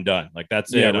 4:30, like I'm done. Like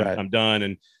that's it. Right. I'm done.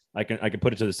 And I can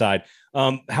put it to the side.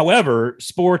 However,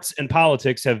 sports and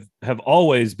politics have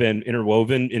always been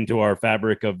interwoven into our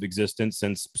fabric of existence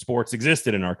since sports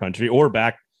existed in our country, or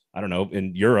back, I don't know,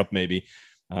 in Europe, maybe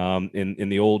in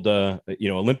the old,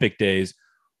 Olympic days.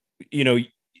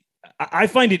 I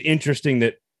find it interesting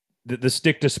that the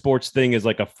stick to sports thing is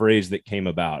like a phrase that came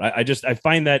about. I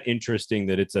find that interesting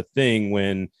that it's a thing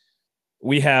when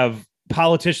we have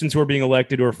politicians who are being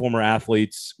elected who are former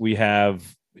athletes. We have,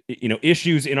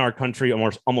 issues in our country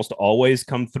almost always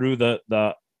come through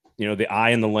the eye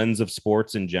and the lens of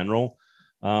sports in general.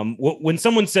 When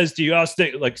someone says to you,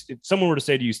 if someone were to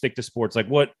say to you, stick to sports, like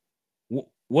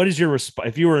what is your response?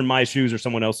 If you were in my shoes or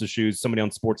someone else's shoes, somebody on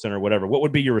SportsCenter or whatever, what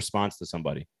would be your response to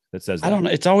somebody that says that? I don't know.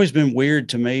 It's always been weird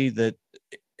to me that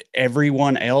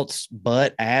everyone else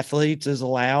but athletes is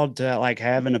allowed to like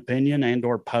have an opinion and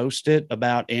or post it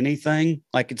about anything.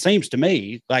 Like, it seems to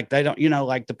me like they don't,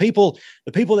 like the people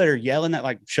that are yelling at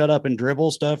like shut up and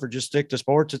dribble stuff or just stick to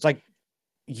sports. It's like,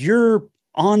 you're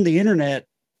on the internet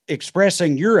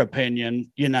expressing your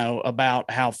opinion, about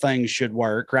how things should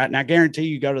work. Right. And I guarantee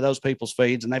you go to those people's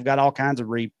feeds and they've got all kinds of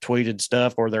retweeted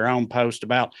stuff or their own post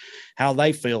about how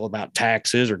they feel about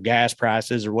taxes or gas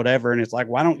prices or whatever. And it's like,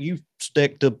 why don't you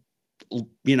stick to,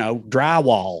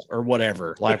 drywall or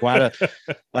whatever? Like, why do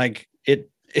like it,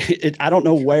 I don't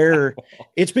know where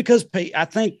it's because I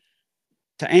think,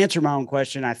 to answer my own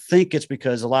question, I think it's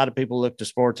because a lot of people look to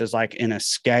sports as like an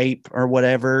escape or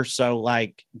whatever. So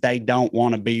like they don't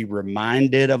want to be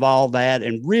reminded of all that.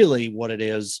 And really what it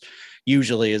is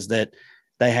usually is that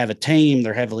they have a team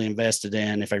they're heavily invested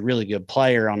in. If a really good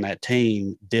player on that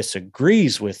team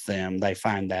disagrees with them, they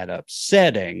find that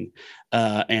upsetting.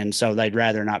 And so they'd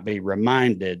rather not be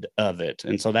reminded of it.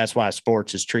 And so that's why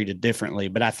sports is treated differently.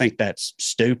 But I think that's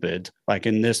stupid. Like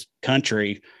in this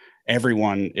country,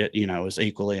 everyone, is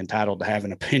equally entitled to have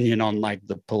an opinion on like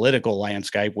the political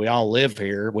landscape. We all live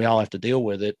here. We all have to deal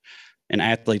with it. And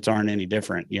athletes aren't any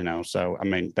different, So, I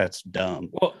mean, that's dumb.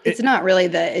 Well, it's not really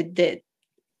that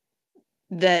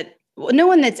no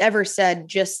one that's ever said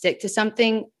just stick to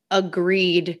something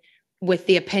agreed with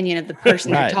the opinion of the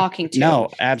person right. they're talking to. No,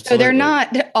 absolutely. So they're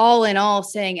not all in all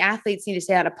saying athletes need to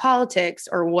stay out of politics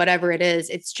or whatever it is.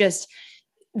 It's just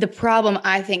the problem,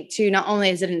 I think, too, not only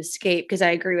is it an escape, because I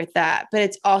agree with that, but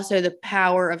it's also the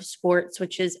power of sports,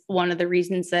 which is one of the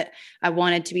reasons that I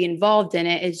wanted to be involved in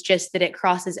it, is just that it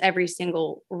crosses every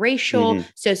single racial,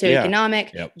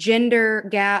 socioeconomic, gender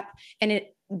gap. And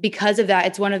because of that,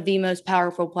 it's one of the most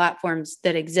powerful platforms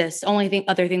that exists.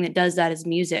 Other thing that does that is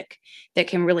music, that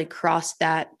can really cross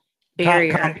that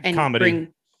barrier and comedy.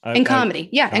 In comedy.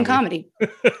 In comedy.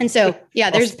 And so,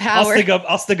 there's power.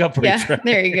 I'll stick up for you. Trey.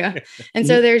 There you go. And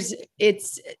so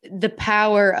it's the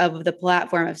power of the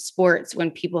platform of sports when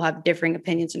people have differing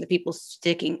opinions, and the people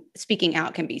speaking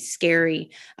out can be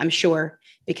scary, I'm sure,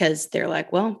 because they're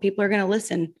like, well, people are going to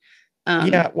listen.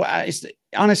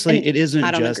 Honestly, it isn't.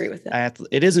 I don't agree with that.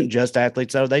 It isn't just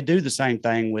athletes, though. They do the same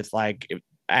thing with like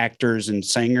actors and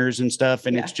singers and stuff.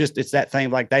 And it's that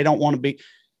thing, like they don't want to be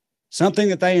something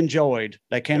that they enjoyed.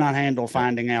 They cannot handle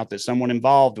finding out that someone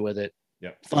involved with it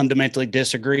fundamentally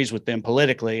disagrees with them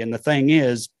politically. And the thing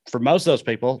is, for most of those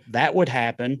people, that would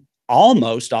happen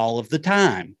almost all of the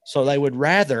time. So they would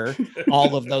rather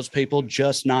all of those people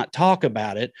just not talk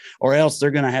about it, or else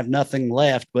they're going to have nothing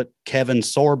left but Kevin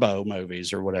Sorbo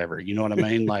movies or whatever. You know what I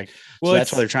mean? Like, well, so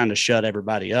that's why they're trying to shut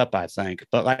everybody up, I think.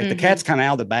 But like the cat's kind of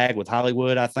out of the bag with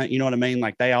Hollywood, I think. You know what I mean?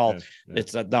 Like they all,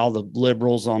 it's all the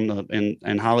liberals on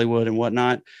in Hollywood and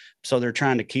whatnot. So they're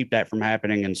trying to keep that from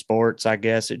happening in sports, I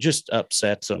guess. It just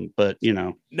upsets them. But, you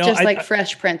know.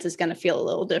 Fresh Prince is going to feel a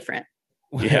little different.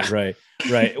 Yeah, right.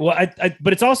 Well,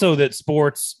 but it's also that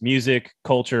sports, music,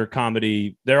 culture,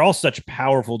 comedy, they're all such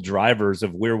powerful drivers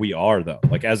of where we are, though.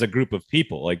 Like as a group of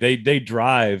people, like they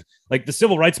drive. Like the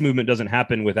civil rights movement doesn't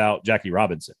happen without Jackie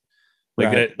Robinson.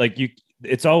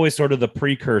 It's always sort of the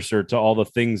precursor to all the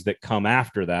things that come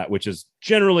after that, which is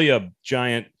generally a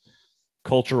giant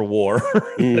cultural war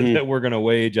that we're going to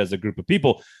wage as a group of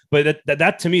people. But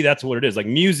that to me, that's what it is. Like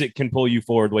music can pull you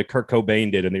forward, like Kurt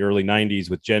Cobain did in the early 90s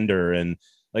with Gender. And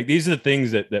like, these are the things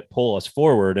that pull us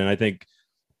forward. And I think,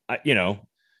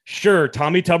 sure,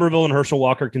 Tommy Tuberville and Herschel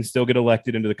Walker can still get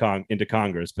elected into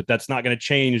Congress, but that's not going to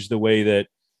change the way that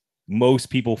most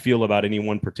people feel about any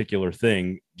one particular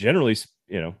thing. Generally,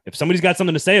 if somebody's got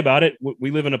something to say about it,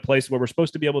 we live in a place where we're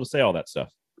supposed to be able to say all that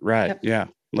stuff. Right. Yep. Yeah.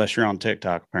 Unless you're on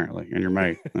TikTok, apparently, and you're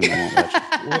married.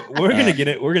 We're gonna get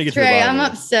it. We're gonna get Trey, to the bottom.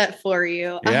 I'm upset for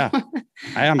you. Yeah,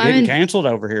 I'm getting canceled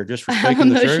over here just for speaking I'm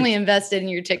the truth. emotionally invested in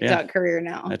your TikTok career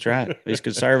now. That's right. These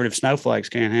conservative snowflakes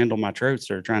can't handle my truths.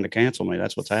 They're trying to cancel me.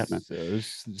 That's what's happening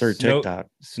through TikTok.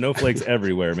 Snowflakes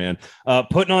everywhere, man.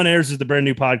 Putting on Airs is the brand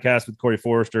new podcast with Corey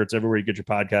Forrester. It's everywhere you get your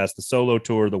podcast. The Solo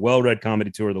Tour, the Well-Read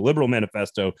Comedy Tour, the Liberal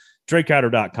Manifesto,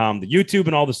 TreyCrowder.com, the YouTube,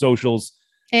 and all the socials.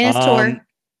 And his tour.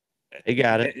 He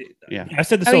got it. Yeah, I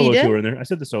said the solo tour in there. I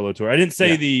said the solo tour. I didn't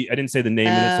say the name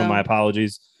of it, so my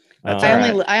apologies.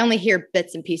 I only hear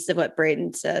bits and pieces of what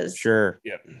Braden says. Sure.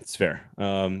 Yeah, it's fair.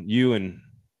 You and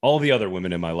all the other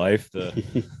women in my life, the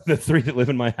three that live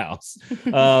in my house.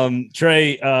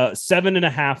 Trey,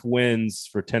 7.5 wins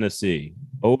for Tennessee.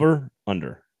 Over,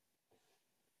 under?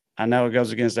 I know it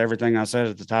goes against everything I said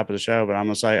at the top of the show, but I'm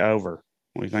gonna say over.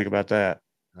 What do you think about that?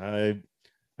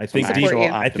 I think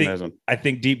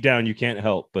deep down you can't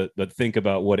help but think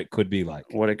about what it could be like.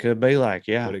 What it could be like,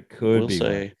 yeah. What it could be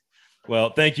like.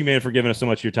 Well, thank you, man, for giving us so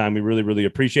much of your time. We really, really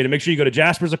appreciate it. Make sure you go to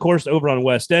Jasper's, of course, over on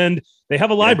West End. They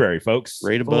have a library, folks.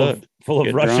 Read a book. Full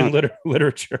of Russian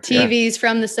literature. TVs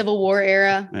from the Civil War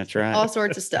era. That's right. All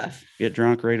sorts of stuff. Get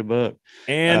drunk, read a book.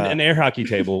 And an air hockey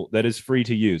table that is free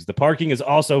to use. The parking is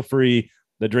also free.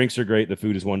 The drinks are great. The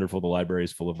food is wonderful. The library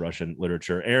is full of Russian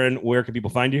literature. Aaron, where can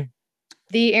people find you?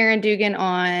 The Aaron Dugan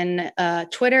on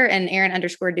Twitter and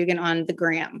Aaron_Dugan on the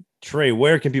gram. Trey,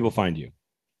 where can people find you?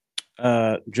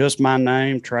 Just my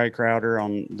name, Trey Crowder,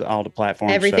 on all the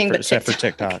platforms. Except for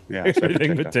TikTok. Yeah,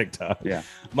 everything but TikTok. Yeah.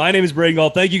 My name is Braden Gall.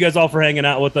 Thank you guys all for hanging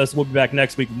out with us. We'll be back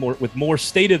next week with more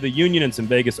State of the Union and some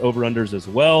Vegas over-unders as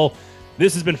well.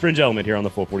 This has been Fringe Element here on the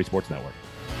 440 Sports Network.